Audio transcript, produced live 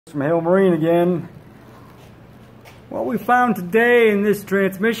From Hale Marine again. What we found today in this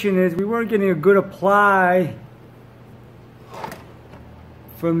transmission is we weren't getting a good apply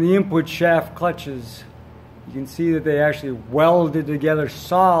from the input shaft clutches. You can see that they actually welded together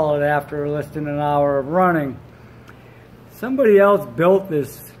solid after less than an hour of running. Somebody else built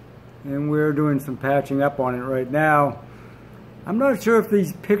this and we're doing some patching up on it right now. I'm not sure if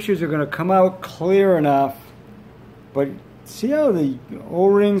these pictures are going to come out clear enough, but see how the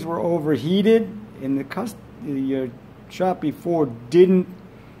O-rings were overheated and the shop before didn't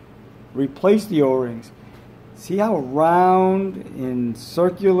replace the O-rings. See how round and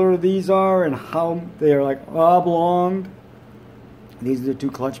circular these are and how they are like oblong? These are the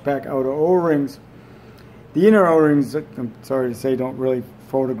two clutch pack outer O-rings. The inner O-rings, I'm sorry to say, don't really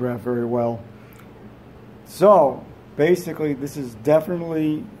photograph very well. So basically this is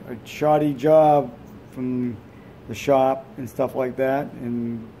definitely a shoddy job from the shop and stuff like that,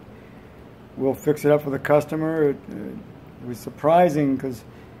 and we'll fix it up for the customer. It was surprising because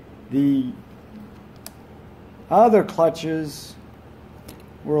the other clutches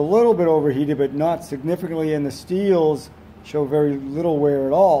were a little bit overheated but not significantly, and the steels show very little wear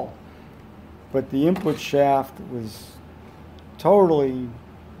at all, but the input shaft was totally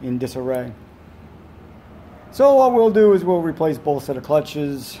in disarray. So what we'll do is we'll replace both set of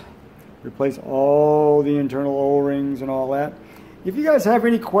clutches, replace all the internal O-rings and all that. If you guys have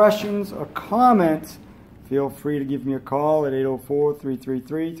any questions or comments, feel free to give me a call at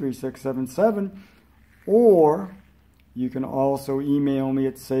 804-333-3677, or you can also email me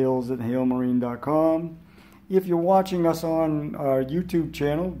at sales@halemarine.com. If you're watching us on our YouTube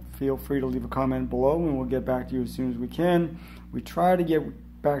channel, feel free to leave a comment below and we'll get back to you as soon as we can. We try to get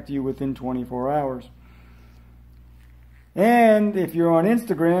back to you within 24 hours. And if you're on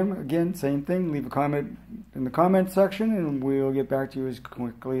Instagram, again, same thing. Leave a comment in the comment section and we'll get back to you as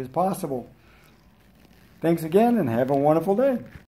quickly as possible. Thanks again and have a wonderful day.